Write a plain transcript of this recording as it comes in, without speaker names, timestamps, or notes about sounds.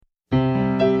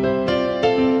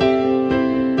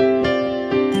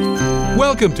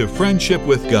Welcome to Friendship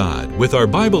with God with our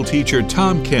Bible teacher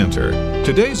Tom Cantor.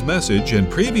 Today's message and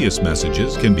previous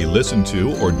messages can be listened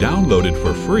to or downloaded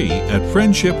for free at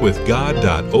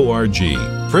friendshipwithgod.org.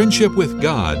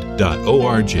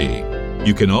 friendshipwithgod.org.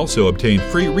 You can also obtain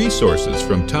free resources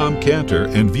from Tom Cantor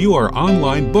and view our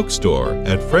online bookstore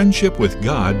at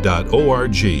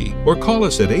friendshipwithgod.org or call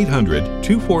us at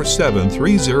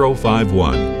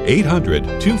 800-247-3051.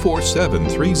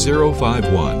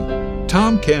 800-247-3051.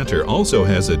 Tom Cantor also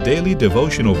has a daily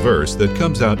devotional verse that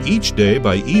comes out each day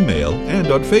by email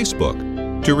and on Facebook.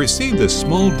 To receive this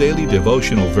small daily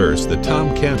devotional verse that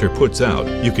Tom Cantor puts out,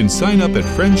 you can sign up at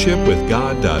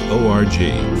friendshipwithgod.org,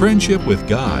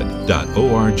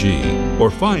 friendshipwithgod.org, or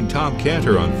find Tom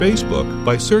Cantor on Facebook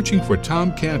by searching for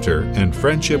Tom Cantor and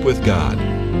Friendship with God.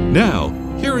 Now,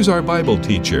 here is our Bible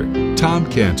teacher, Tom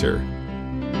Cantor.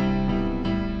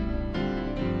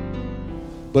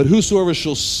 But whosoever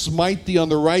shall smite thee on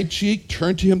the right cheek,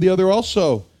 turn to him the other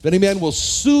also. If any man will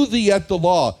sue thee at the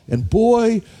law, and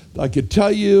boy, I could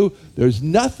tell you, there's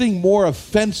nothing more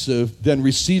offensive than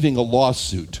receiving a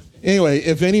lawsuit. Anyway,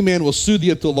 if any man will sue thee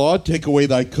at the law, take away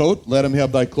thy coat, let him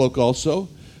have thy cloak also.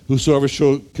 Whosoever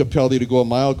shall compel thee to go a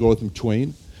mile, go with him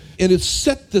twain. And it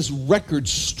set this record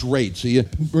straight. See, it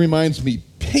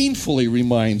painfully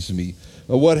reminds me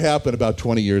of what happened about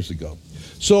 20 years ago.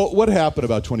 So what happened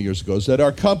about 20 years ago is that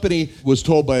our company was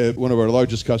told by one of our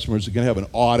largest customers they're going to have an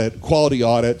audit, quality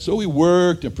audit. So we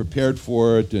worked and prepared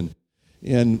for it, and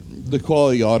the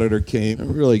quality auditor came. I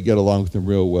really get along with him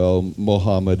real well.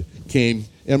 Mohammed came,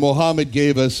 and Mohammed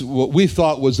gave us what we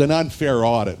thought was an unfair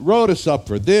audit. Wrote us up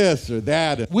for this or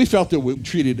that. And we felt that we were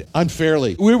treated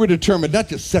unfairly. We were determined not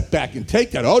to sit back and take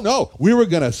that. Oh, no. We were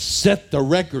going to set the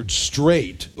record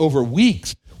straight over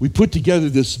weeks. We put together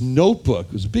this notebook.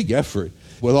 It was a big effort.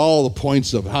 With all the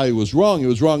points of how he was wrong.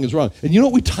 And you know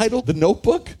what we titled the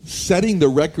notebook? Setting the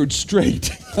Record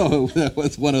Straight. Oh, that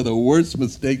was one of the worst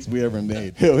mistakes we ever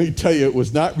made. Let me tell you, it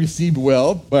was not received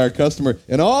well by our customer.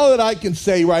 And all that I can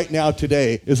say right now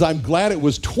today is I'm glad it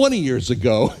was 20 years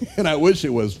ago, and I wish it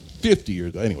was 50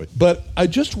 years anyway. But I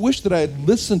just wish that I had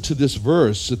listened to this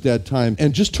verse at that time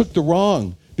and just took the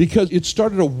wrong, because it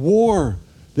started a war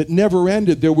that never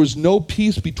ended. There was no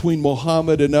peace between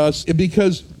Muhammad and us,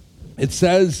 because it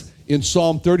says in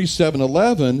Psalm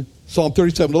 37:11,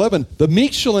 the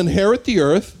meek shall inherit the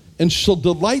earth and shall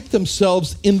delight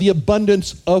themselves in the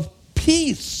abundance of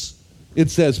peace.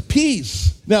 It says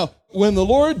peace. Now, when the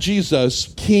Lord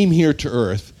Jesus came here to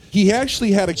earth, he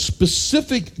actually had a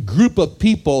specific group of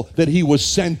people that he was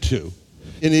sent to.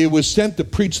 And he was sent to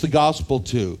preach the gospel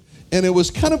to. And it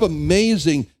was kind of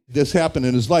amazing this happened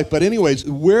in his life. But anyways,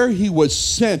 where he was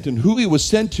sent and who he was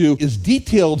sent to is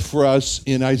detailed for us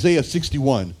in Isaiah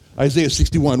 61. Isaiah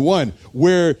 61:1,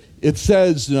 where it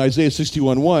says in Isaiah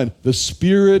 61:1, the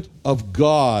Spirit of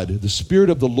God, the Spirit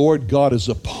of the Lord God is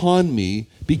upon me,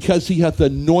 because he hath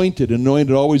anointed.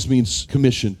 Anointed always means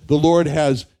commissioned. The Lord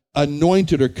has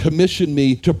anointed or commissioned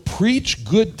me to preach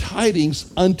good tidings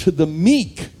unto the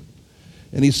meek.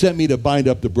 And he sent me to bind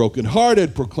up the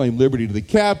brokenhearted, proclaim liberty to the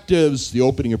captives, the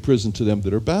opening of prison to them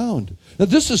that are bound. Now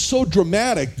this is so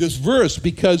dramatic, this verse,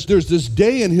 because there's this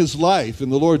day in his life, in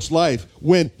the Lord's life,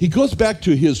 when he goes back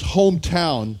to his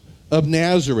hometown of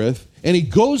Nazareth, and he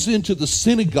goes into the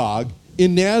synagogue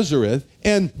in Nazareth,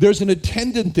 and there's an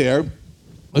attendant there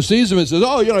who sees him and says,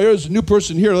 here's a new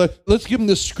person here. Let's give him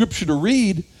this scripture to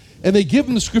read. And they give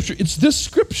him the scripture. It's this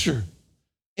scripture.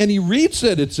 And he reads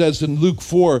it, it says in Luke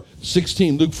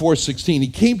 4:16, he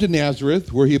came to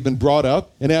Nazareth, where he had been brought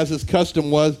up, and as his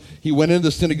custom was, he went into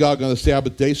the synagogue on the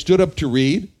Sabbath day, stood up to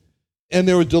read, and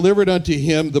there was delivered unto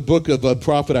him the book of the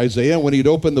prophet Isaiah. And when he had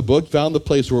opened the book, found the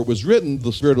place where it was written,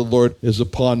 the Spirit of the Lord is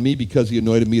upon me, because he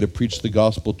anointed me to preach the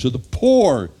gospel to the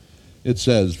poor. It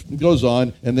says, it goes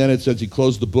on, and then it says he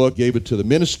closed the book, gave it to the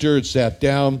minister, and sat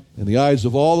down, and the eyes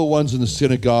of all the ones in the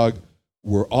synagogue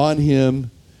were on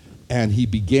him. And he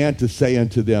began to say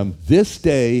unto them, this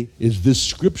day is this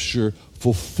scripture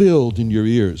fulfilled in your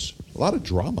ears. A lot of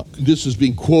drama. This is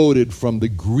being quoted from the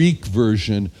Greek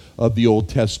version of the Old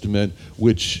Testament,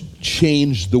 which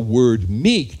changed the word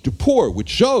meek to poor, which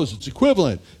shows it's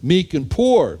equivalent, meek and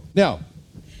poor. Now,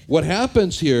 what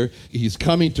happens here, he's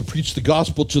coming to preach the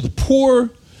gospel to the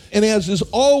poor, and as is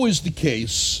always the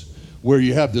case, where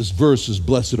you have this verse,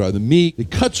 blessed are the meek,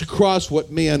 it cuts across what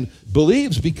man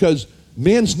believes, because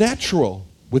man's natural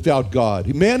without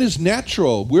God. Man is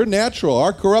natural. We're natural.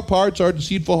 Our corrupt hearts, our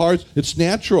deceitful hearts, it's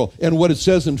natural. And what it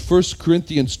says in 1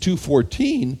 Corinthians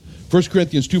 2:14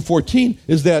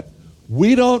 is that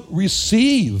we don't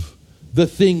receive the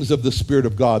things of the Spirit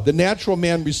of God. The natural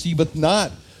man receiveth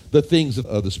not the things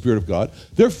of the Spirit of God,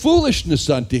 they're foolishness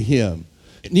unto him.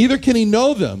 Neither can he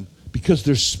know them because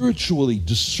they're spiritually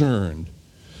discerned.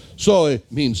 So it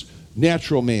means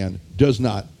natural man does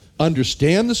not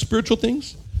understand the spiritual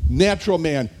things. Natural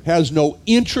man has no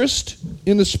interest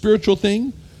in the spiritual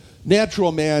thing.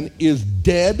 Natural man is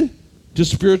dead to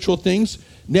spiritual things.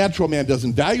 Natural man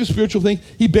doesn't value spiritual things.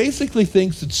 He basically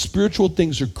thinks that spiritual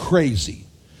things are crazy,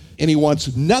 and he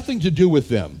wants nothing to do with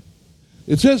them.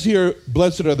 It says here,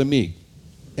 blessed are the meek.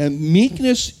 And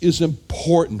meekness is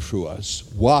important for us.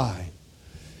 Why?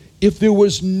 If there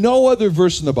was no other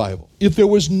verse in the Bible, if there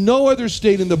was no other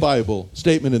statement in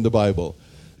the Bible,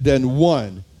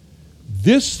 then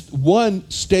this one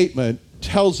statement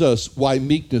tells us why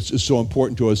meekness is so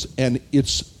important to us, and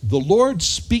it's the Lord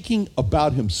speaking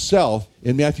about himself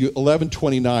in Matthew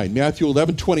 11:29. Matthew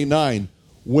 11:29,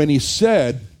 when he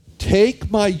said,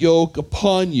 "Take my yoke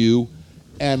upon you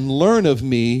and learn of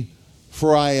me,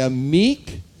 for I am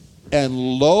meek and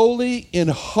lowly in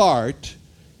heart,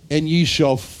 and ye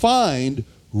shall find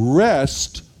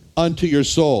rest unto your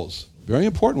souls." Very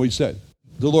important what he said.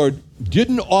 The Lord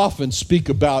didn't often speak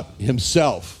about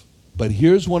himself, but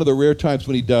here's one of the rare times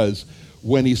when he does,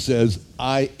 when he says,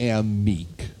 "I am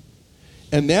meek."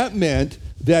 And that meant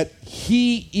that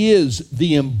he is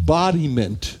the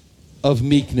embodiment of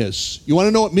meekness. You want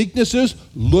to know what meekness is?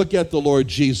 Look at the Lord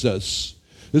Jesus.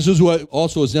 This is what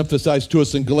also is emphasized to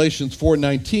us in Galatians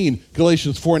 4:19.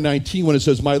 Galatians 4:19, when it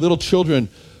says, "My little children,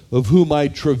 of whom I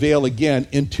travail again,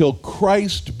 until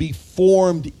Christ be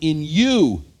formed in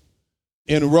you."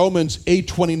 In Romans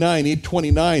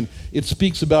 8:29, it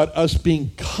speaks about us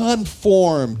being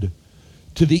conformed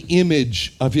to the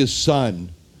image of his Son.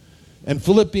 And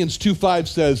Philippians 2:5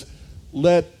 says,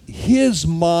 "Let his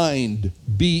mind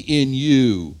be in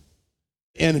you."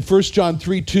 And 1 John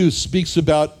 3:2 speaks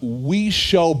about we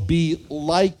shall be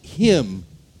like him.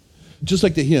 Just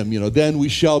like the hymn, then we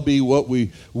shall be what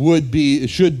we would be,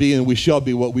 should be, and we shall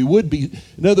be what we would be.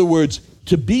 In other words,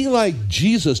 to be like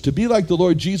Jesus, to be like the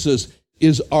Lord Jesus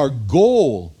is our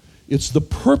goal. It's the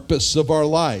purpose of our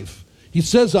life. He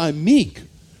says, "I'm meek."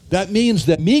 That means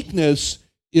that meekness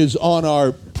is on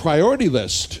our priority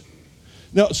list.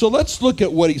 Now, so let's look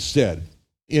at what he said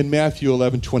in Matthew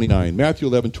 11:29. Matthew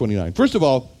 11:29. First of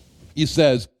all, he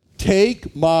says,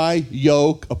 "Take my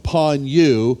yoke upon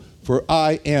you, for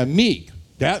I am meek."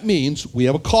 That means we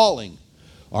have a calling.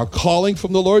 Our calling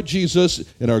from the Lord Jesus,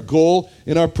 and our goal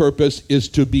and our purpose is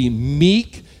to be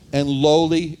meek and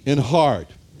lowly in heart.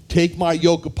 Take my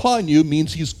yoke upon you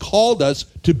means he's called us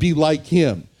to be like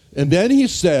him. And then he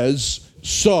says,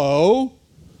 "So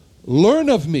learn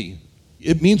of me."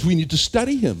 It means we need to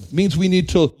study him. It means we need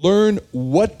to learn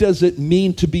what does it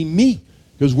mean to be meek,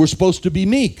 because we're supposed to be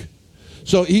meek.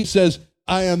 So he says,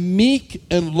 "I am meek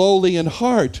and lowly in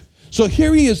heart." So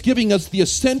here he is giving us the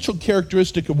essential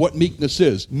characteristic of what meekness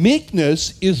is.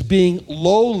 Meekness is being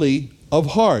lowly of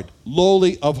heart.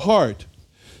 Lowly of heart.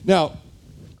 Now,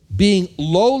 being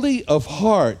lowly of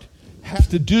heart has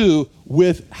to do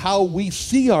with how we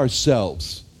see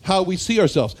ourselves. How we see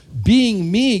ourselves.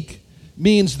 Being meek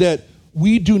means that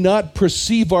we do not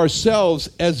perceive ourselves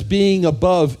as being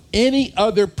above any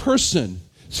other person.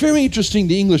 It's very interesting,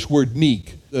 the English word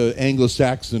meek, the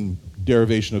Anglo-Saxon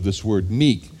derivation of this word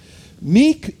meek.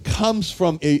 Meek comes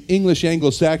from an English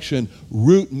Anglo-Saxon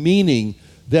root meaning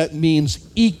that means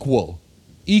equal.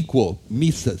 Equal,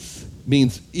 mesis,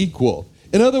 means equal.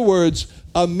 In other words,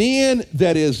 a man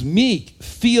that is meek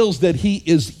feels that he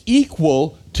is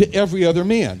equal to every other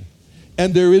man.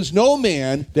 And there is no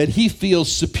man that he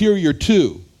feels superior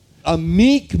to. A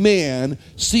meek man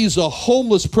sees a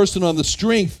homeless person on the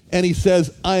street and he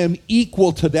says, "I am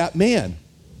equal to that man."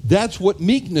 That's what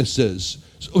meekness is.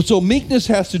 So meekness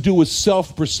has to do with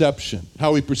self-perception,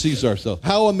 how he perceives ourselves,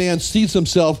 how a man sees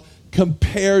himself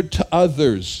compared to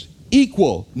others.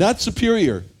 Equal, not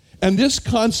superior. And this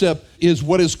concept is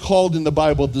what is called in the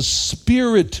Bible the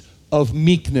spirit of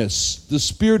meekness. The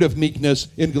spirit of meekness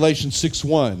in Galatians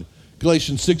 6:1.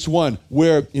 Galatians 6:1,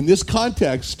 where in this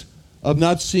context of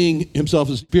not seeing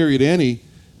himself as superior to any,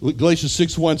 Galatians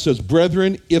 6:1 says,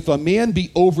 "Brethren, if a man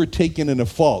be overtaken in a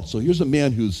fault," so here's a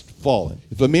man who's fallen.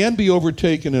 "If a man be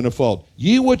overtaken in a fault,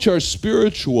 ye which are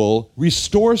spiritual,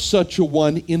 restore such a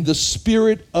one in the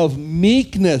spirit of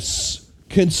meekness,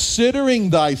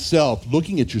 considering thyself,"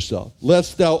 looking at yourself,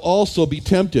 "lest thou also be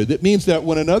tempted." It means that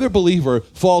when another believer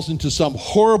falls into some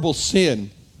horrible sin,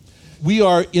 we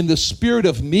are in the spirit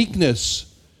of meekness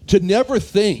to never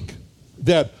think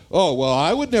that, "Oh, well,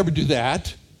 I would never do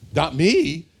that. Not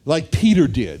me," like Peter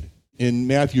did in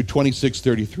Matthew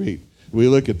 26:33. We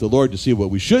look at the Lord to see what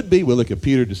we should be. We look at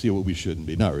Peter to see what we shouldn't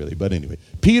be. Not really, but anyway.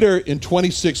 Peter in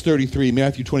 26:33,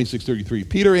 Matthew 26:33,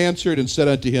 Peter answered and said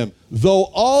unto him, though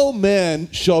all men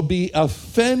shall be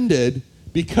offended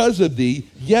because of thee,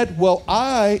 yet will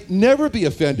I never be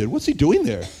offended. What's he doing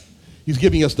there? He's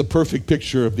giving us the perfect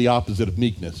picture of the opposite of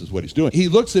meekness is what he's doing. He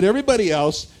looks at everybody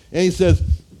else and he says,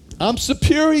 I'm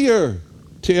superior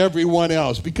to everyone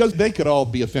else because they could all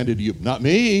be offended to you, not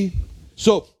me.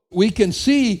 So we can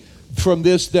see from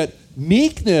this that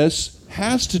meekness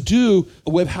has to do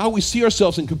with how we see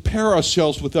ourselves and compare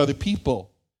ourselves with other people.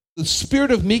 The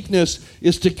spirit of meekness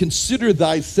is to consider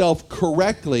thyself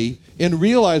correctly and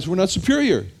realize we're not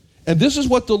superior. And this is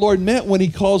what the Lord meant when he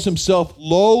calls himself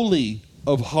lowly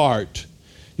of heart.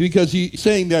 Because he's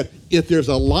saying that if there's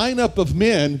a lineup of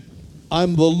men,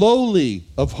 I'm the lowly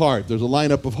of heart. There's a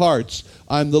lineup of hearts.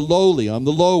 I'm the lowly. I'm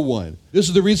the low one. This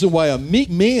is the reason why a meek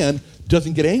man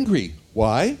doesn't get angry.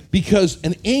 Why? Because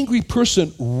an angry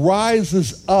person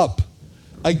rises up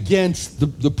against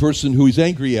the person who he's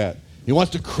angry at. He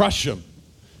wants to crush him,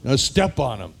 step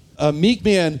on him. A meek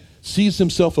man sees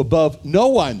himself above no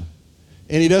one,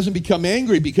 and he doesn't become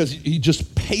angry because he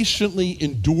just patiently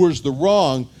endures the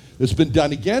wrong that's been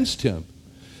done against him.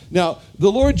 Now,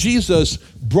 the Lord Jesus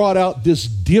brought out this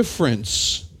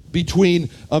difference between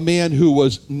a man who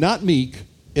was not meek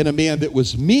and a man that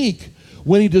was meek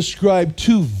when he described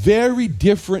two very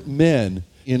different men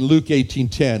in Luke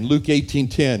 18:10. Luke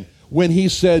 18:10, when he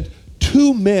said,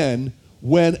 two men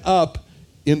went up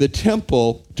in the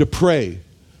temple to pray.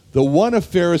 The one a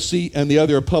Pharisee and the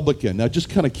other a publican. Now just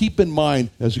kind of keep in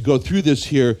mind as we go through this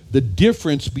here, the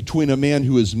difference between a man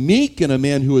who is meek and a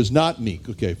man who is not meek.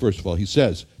 Okay, first of all, he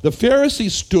says, the Pharisee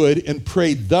stood and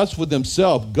prayed thus with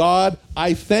himself, God,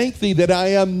 I thank thee that I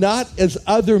am not as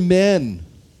other men,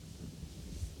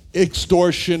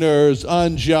 extortioners,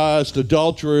 unjust,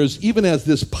 adulterers, even as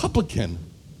this publican.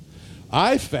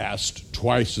 I fast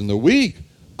twice in the week.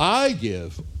 I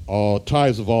give all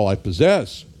tithes of all I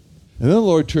possess. And then the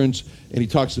Lord turns and he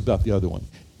talks about the other one.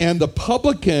 And the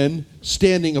publican,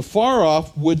 standing afar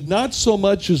off, would not so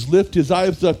much as lift his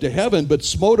eyes up to heaven, but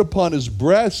smote upon his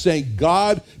breast, saying,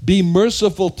 God, be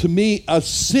merciful to me, a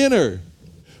sinner.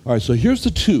 All right, so here's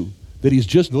the two that he's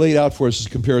just laid out for us as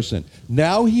comparison.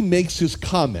 Now he makes his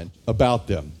comment about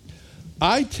them.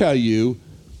 I tell you,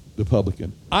 the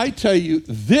publican, I tell you,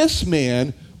 this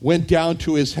man went down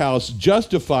to his house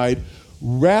justified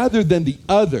rather than the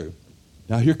other.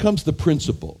 Now here comes the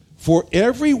principle. For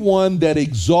everyone that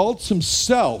exalts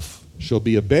himself shall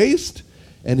be abased,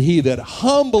 and he that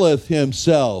humbleth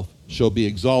himself shall be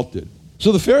exalted.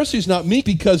 So the Pharisee's not meek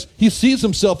because he sees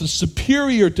himself as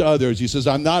superior to others. He says,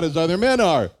 I'm not as other men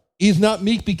are. He's not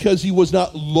meek because he was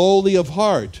not lowly of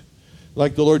heart,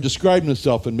 like the Lord described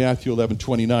himself in Matthew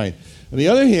 11:29. On the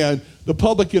other hand, the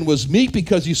publican was meek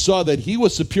because he saw that he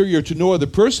was superior to no other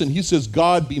person. He says,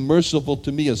 God, be merciful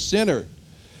to me, a sinner.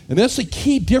 And that's the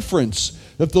key difference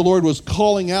that the Lord was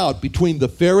calling out between the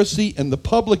Pharisee and the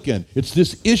publican. It's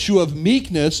this issue of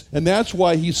meekness, and that's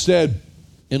why he said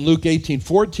in Luke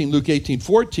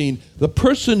 18:14, the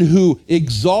person who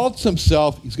exalts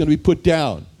himself is going to be put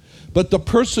down. But the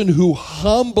person who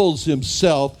humbles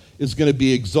himself is going to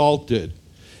be exalted.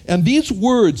 And these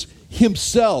words,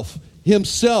 himself,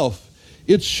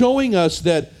 it's showing us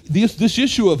that this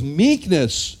issue of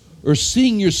meekness or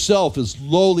seeing yourself as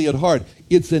lowly at heart,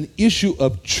 it's an issue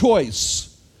of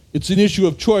choice. It's an issue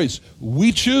of choice.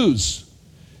 We choose.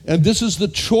 And this is the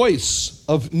choice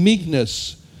of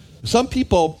meekness. Some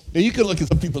people, you can look at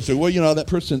some people and say, well, that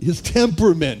person, his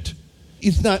temperament,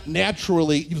 he's not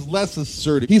naturally, he's less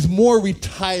assertive. He's more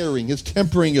retiring. His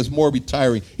tempering is more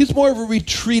retiring. He's more of a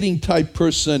retreating type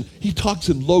person. He talks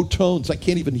in low tones. I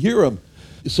can't even hear him.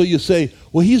 So you say,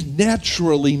 well, he's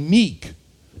naturally meek.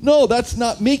 No, that's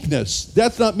not meekness.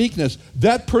 That's not meekness.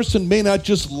 That person may not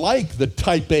just like the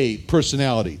type A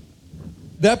personality.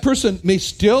 That person may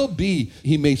still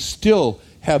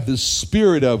have this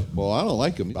spirit of, well, I don't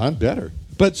like him. I'm better.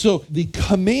 But so the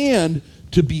command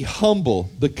to be humble,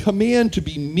 the command to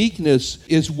be meekness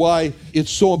is why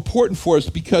it's so important for us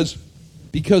because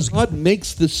God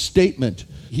makes this statement.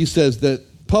 He says that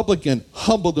publican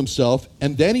humbled himself,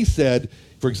 and then he said,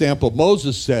 for example,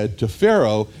 Moses said to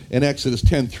Pharaoh in Exodus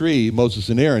 10:3, Moses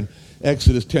and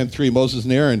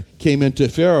Aaron came into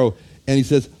Pharaoh, and he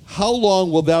says, how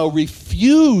long will thou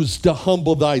refuse to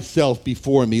humble thyself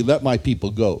before me? Let my people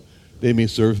go. They may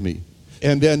serve me.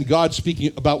 And then God,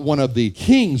 speaking about one of the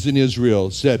kings in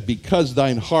Israel, said, because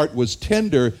thine heart was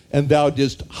tender, and thou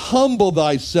didst humble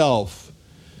thyself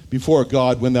before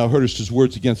God when thou heardest his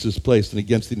words against this place and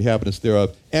against the inhabitants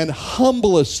thereof, and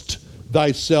humblest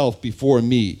thyself before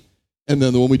me. And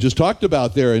then the one we just talked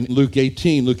about there in Luke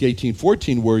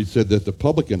 18:14, where he said that the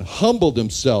publican humbled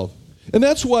himself. And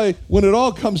that's why when it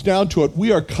all comes down to it,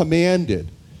 we are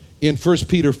commanded in 1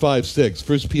 Peter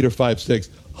 5:6,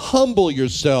 humble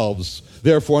yourselves,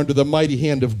 therefore, under the mighty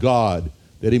hand of God,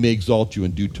 that he may exalt you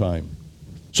in due time.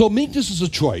 So meekness is a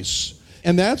choice.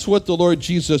 And that's what the Lord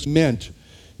Jesus meant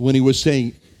when he was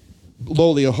saying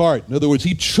lowly of heart. In other words,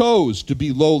 he chose to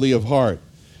be lowly of heart.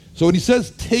 So when he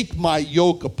says, take my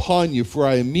yoke upon you, for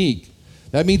I am meek,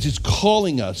 that means he's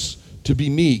calling us to be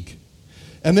meek.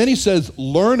 And then he says,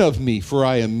 learn of me, for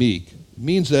I am meek. It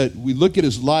means that we look at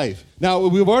his life. Now,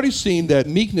 we've already seen that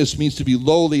meekness means to be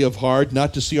lowly of heart,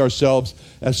 not to see ourselves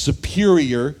as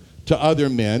superior to other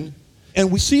men. And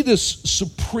we see this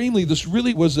supremely. This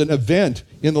really was an event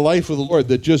in the life of the Lord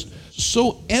that just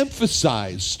so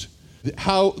emphasized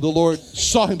how the Lord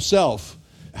saw himself,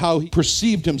 how he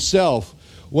perceived himself.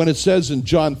 When it says in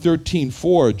John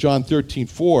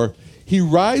 13:4, he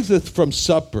riseth from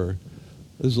supper,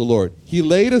 as the Lord. He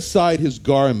laid aside his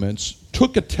garments,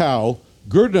 took a towel,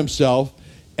 girded himself.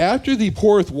 After he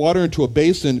poureth water into a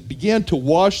basin, began to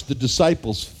wash the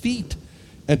disciples' feet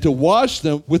and to wash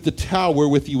them with the towel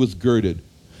wherewith he was girded.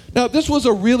 Now, this was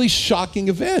a really shocking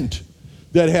event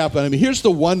that happened. I mean, here's the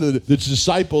one that the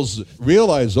disciples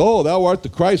realized, oh, thou art the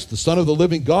Christ, the Son of the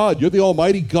living God. You're the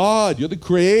Almighty God. You're the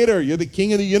Creator. You're the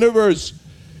King of the universe.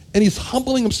 And he's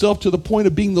humbling himself to the point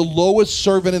of being the lowest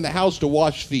servant in the house to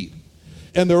wash feet.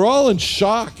 And they're all in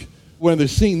shock when they're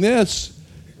seeing this.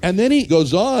 And then he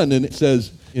goes on and it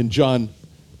says in John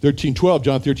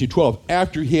 13:12,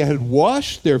 after he had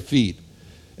washed their feet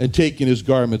and taken his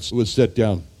garments, was set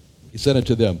down. He said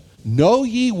unto them, know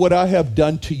ye what I have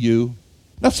done to you?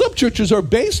 Now, some churches are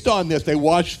based on this. They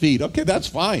wash feet. Okay, that's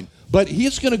fine. But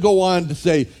he's going to go on to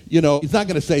say, he's not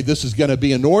going to say this is going to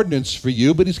be an ordinance for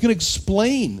you, but he's going to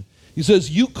explain. He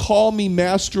says, you call me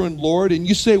Master and Lord, and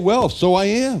you say, well, so I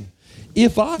am.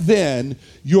 If I then,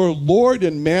 your Lord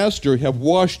and Master, have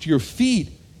washed your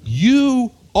feet, you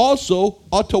also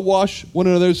ought to wash one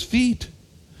another's feet.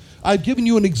 I've given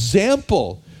you an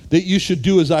example that you should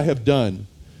do as I have done.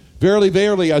 Verily,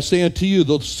 verily, I say unto you,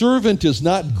 the servant is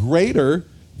not greater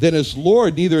than his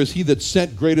Lord, neither is he that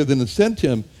sent greater than that sent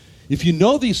him. If you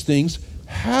know these things,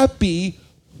 happy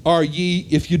are ye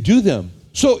if you do them.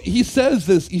 So he says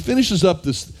this, he finishes up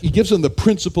this, he gives them the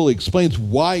principle, he explains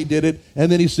why he did it,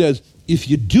 and then he says, if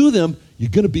you do them,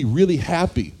 you're going to be really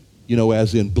happy,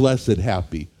 as in blessed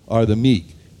happy are the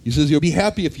meek. He says you'll be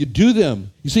happy if you do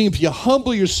them. He's saying if you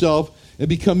humble yourself and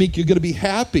become meek, you're going to be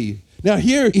happy. Now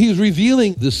here, he's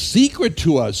revealing the secret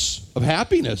to us of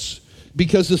happiness,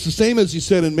 because it's the same as he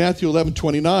said in Matthew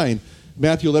 11:29,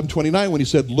 when he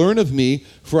said, learn of me,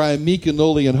 for I am meek and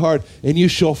lowly in heart, and you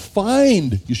shall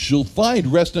find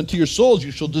rest unto your souls.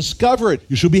 You shall discover it.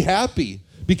 You shall be happy.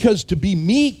 Because to be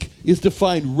meek is to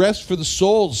find rest for the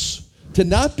souls. To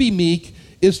not be meek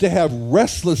is to have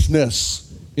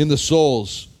restlessness in the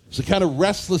souls. It's the kind of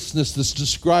restlessness that's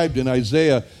described in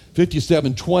Isaiah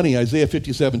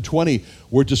 57:20,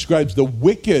 where it describes the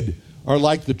wicked are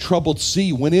like the troubled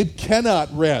sea when it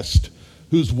cannot rest,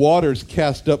 whose waters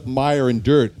cast up mire and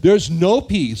dirt. There's no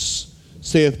peace,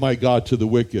 saith my God, to the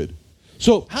wicked.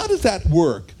 So how does that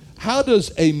work? How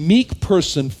does a meek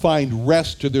person find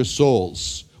rest to their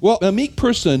souls? Well, a meek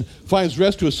person finds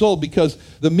rest to his soul because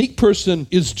the meek person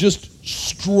is just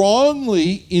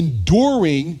strongly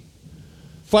enduring,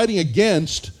 fighting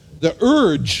against the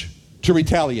urge to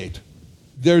retaliate.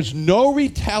 There's no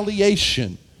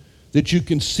retaliation that you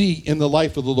can see in the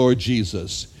life of the Lord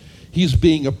Jesus. He's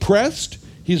being oppressed,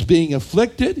 he's being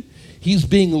afflicted, he's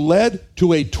being led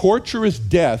to a torturous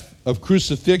death of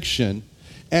crucifixion,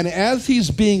 and as he's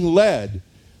being led,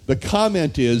 the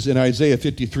comment is in Isaiah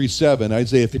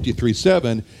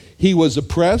 53:7, he was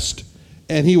oppressed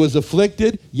and he was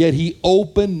afflicted, yet he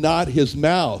opened not his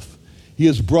mouth. He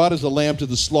is brought as a lamb to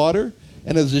the slaughter,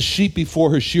 and as a sheep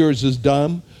before her shearers is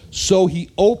dumb, so he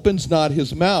opens not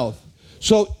his mouth.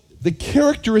 So the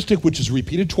characteristic, which is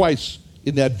repeated twice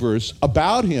in that verse,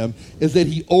 about him is that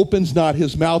he opens not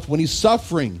his mouth when he's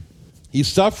suffering. He's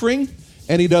suffering,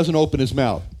 and he doesn't open his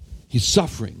mouth. He's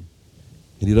suffering,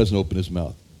 and he doesn't open his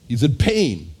mouth. He's in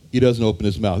pain. He doesn't open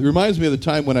his mouth. It reminds me of the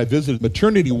time when I visited a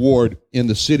maternity ward in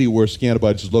the city where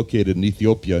Scanabaj is located in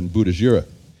Ethiopia, in Budajira,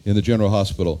 in the General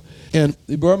Hospital. And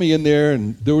they brought me in there,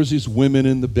 and there was these women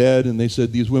in the bed, and they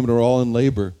said these women are all in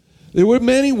labor. There were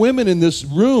many women in this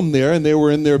room there, and they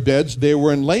were in their beds. They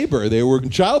were in labor. They were in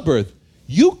childbirth.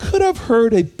 You could have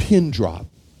heard a pin drop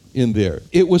in there.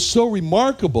 It was so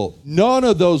remarkable. None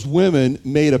of those women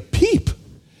made a peep.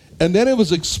 And then it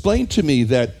was explained to me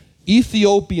that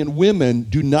Ethiopian women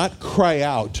do not cry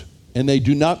out and they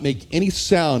do not make any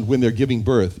sound when they're giving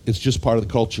birth. It's just part of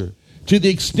the culture. To the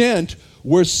extent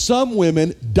where some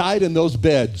women died in those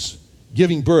beds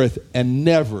giving birth and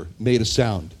never made a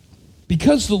sound.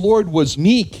 Because the Lord was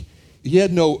meek, he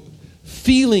had no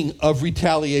feeling of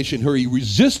retaliation, or he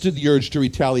resisted the urge to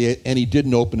retaliate, and he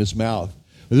didn't open his mouth.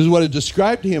 And this is what it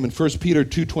described to him in 1 Peter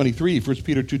 2:23. 1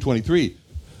 Peter 2:23.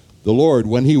 The Lord,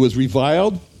 when he was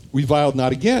reviled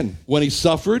not again. When he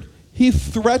suffered, he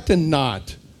threatened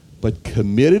not, but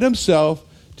committed himself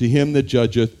to him that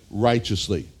judgeth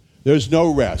righteously. There's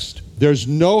no rest. There's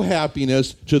no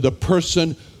happiness to the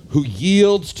person who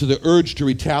yields to the urge to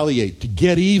retaliate, to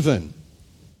get even.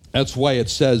 That's why it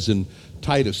says in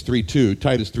Titus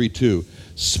 3:2,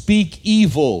 speak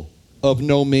evil of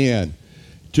no man,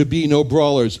 to be no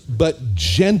brawlers, but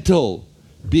gentle,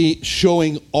 be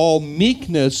showing all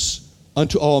meekness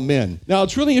unto all men. Now,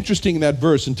 it's really interesting in that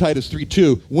verse in Titus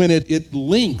 3:2, when it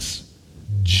links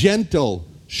gentle,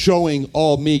 showing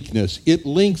all meekness. It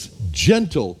links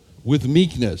gentle with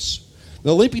meekness.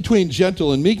 The link between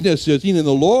gentle and meekness is seen in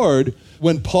the Lord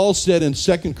when Paul said in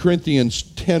 2 Corinthians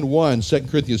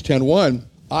 10:1,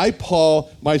 I,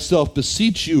 Paul, myself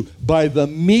beseech you by the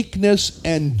meekness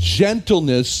and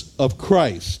gentleness of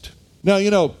Christ.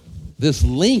 Now, this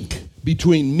link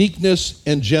between meekness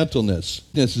and gentleness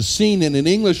is seen in an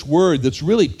English word that's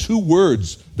really two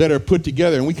words that are put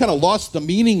together, and we kind of lost the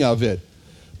meaning of it.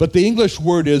 But the English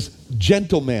word is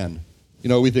gentleman.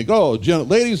 We think,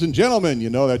 ladies and gentlemen,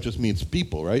 that just means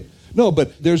people, right? No,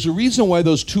 but there's a reason why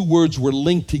those two words were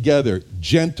linked together,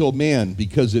 gentleman,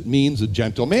 because it means a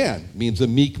gentleman, means a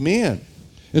meek man.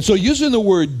 And so using the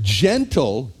word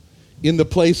gentle in the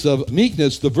place of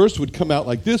meekness, the verse would come out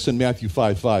like this in Matthew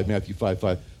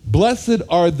 5:5. Blessed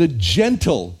are the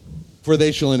gentle, for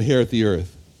they shall inherit the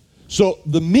earth. So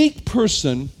the meek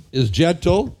person is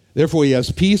gentle, therefore he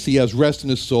has peace, he has rest in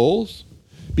his souls.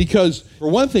 Because, for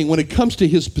one thing, when it comes to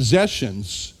his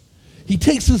possessions, he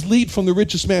takes his lead from the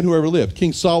richest man who ever lived,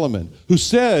 King Solomon, who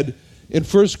said in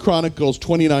 1 Chronicles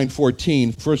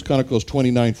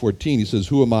 29:14, he says,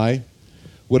 who am I?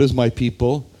 What is my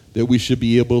people? That we should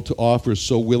be able to offer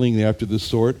so willingly after this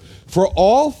sort? For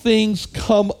all things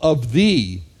come of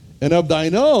thee, and of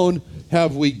thine own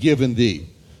have we given thee.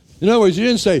 In other words, he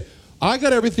didn't say, I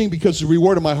got everything because of the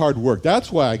reward of my hard work.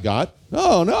 That's why I got.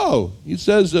 No. He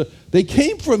says, they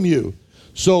came from you.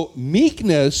 So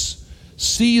meekness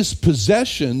sees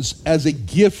possessions as a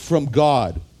gift from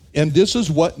God. And this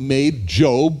is what made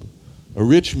Job, a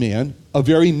rich man, a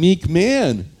very meek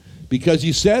man. Because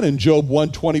he said in Job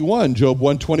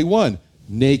 1:21,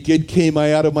 naked came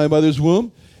I out of my mother's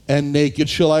womb, and naked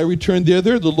shall I return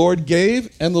thither. The Lord gave,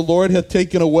 and the Lord hath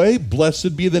taken away.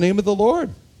 Blessed be the name of the Lord.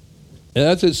 And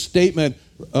that's a statement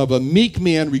of a meek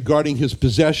man regarding his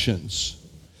possessions.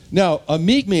 Now, a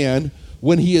meek man,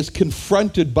 when he is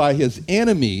confronted by his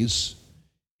enemies,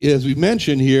 as we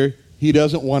mentioned here, he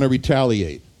doesn't want to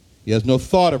retaliate. He has no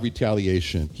thought of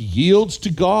retaliation. He yields to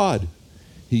God.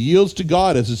 He yields to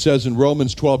God, as it says in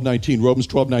Romans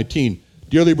 12:19.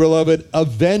 Dearly beloved,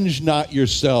 avenge not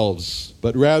yourselves,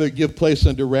 but rather give place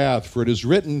unto wrath, for it is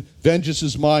written, vengeance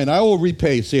is mine, I will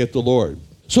repay, saith the Lord.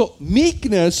 So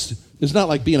meekness is not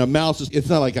like being a mouse. It's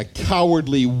not like a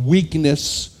cowardly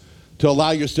weakness to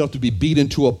allow yourself to be beat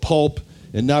into a pulp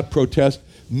and not protest.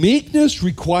 Meekness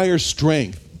requires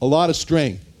strength, a lot of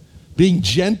strength. Being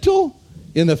gentle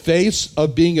in the face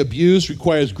of being abused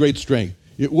requires great strength.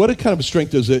 What kind of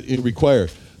strength does it require?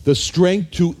 The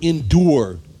strength to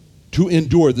endure.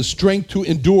 The strength to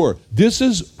endure. This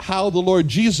is how the Lord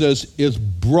Jesus is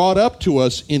brought up to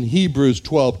us in Hebrews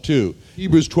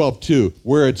 12:2,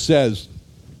 where it says,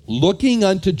 looking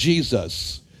unto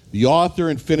Jesus, the author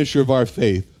and finisher of our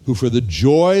faith, who for the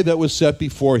joy that was set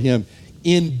before him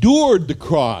endured the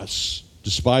cross,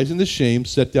 despising the shame,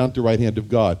 sat down at the right hand of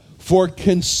God. For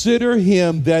consider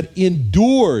him that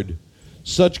endured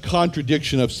such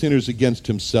contradiction of sinners against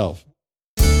himself.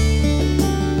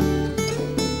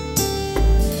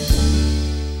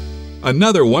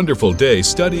 Another wonderful day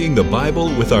studying the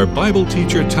Bible with our Bible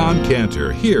teacher Tom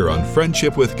Cantor here on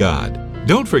Friendship with God.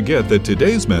 Don't forget that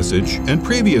today's message and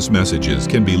previous messages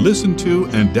can be listened to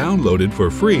and downloaded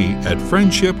for free at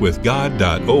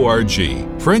friendshipwithgod.org.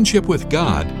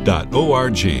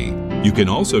 friendshipwithgod.org. You can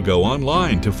also go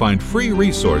online to find free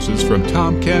resources from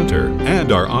Tom Cantor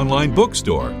and our online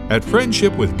bookstore at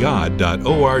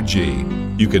friendshipwithgod.org.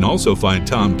 You can also find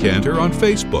Tom Cantor on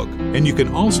Facebook, and you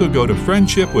can also go to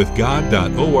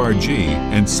friendshipwithgod.org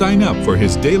and sign up for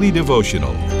his daily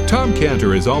devotional. Tom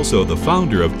Cantor is also the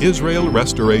founder of Israel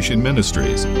Restoration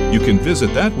Ministries. You can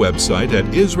visit that website at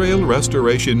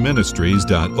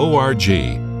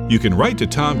israelrestorationministries.org. You can write to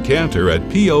Tom Cantor at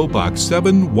P.O. Box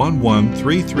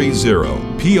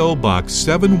 711330, P.O. Box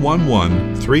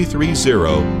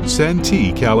 711330,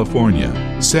 Santee,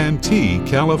 California. Santee,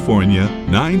 California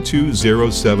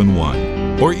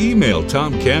 92071. Or email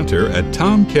Tom Cantor at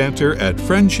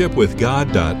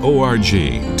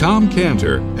tomcantor@friendshipwithgod.org. Tom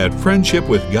Cantor at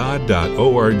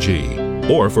friendshipwithgod.org.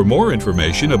 Or for more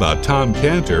information about Tom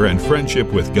Cantor and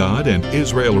Friendship with God and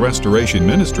Israel Restoration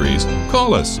Ministries,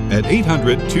 call us at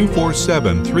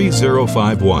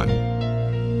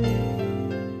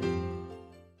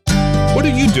 800-247-3051. What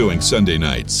are you doing Sunday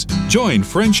nights? Join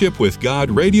Friendship with God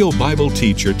radio Bible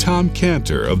teacher Tom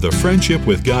Cantor of the Friendship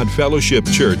with God Fellowship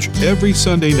Church every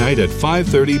Sunday night at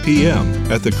 5:30 p.m.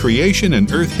 at the Creation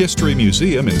and Earth History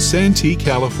Museum in Santee,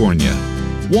 California.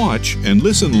 Watch and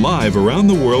listen live around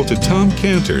the world to Tom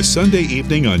Cantor Sunday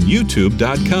evening on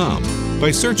YouTube.com by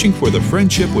searching for the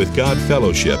Friendship with God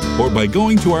Fellowship or by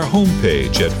going to our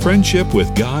homepage at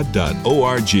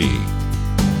friendshipwithgod.org.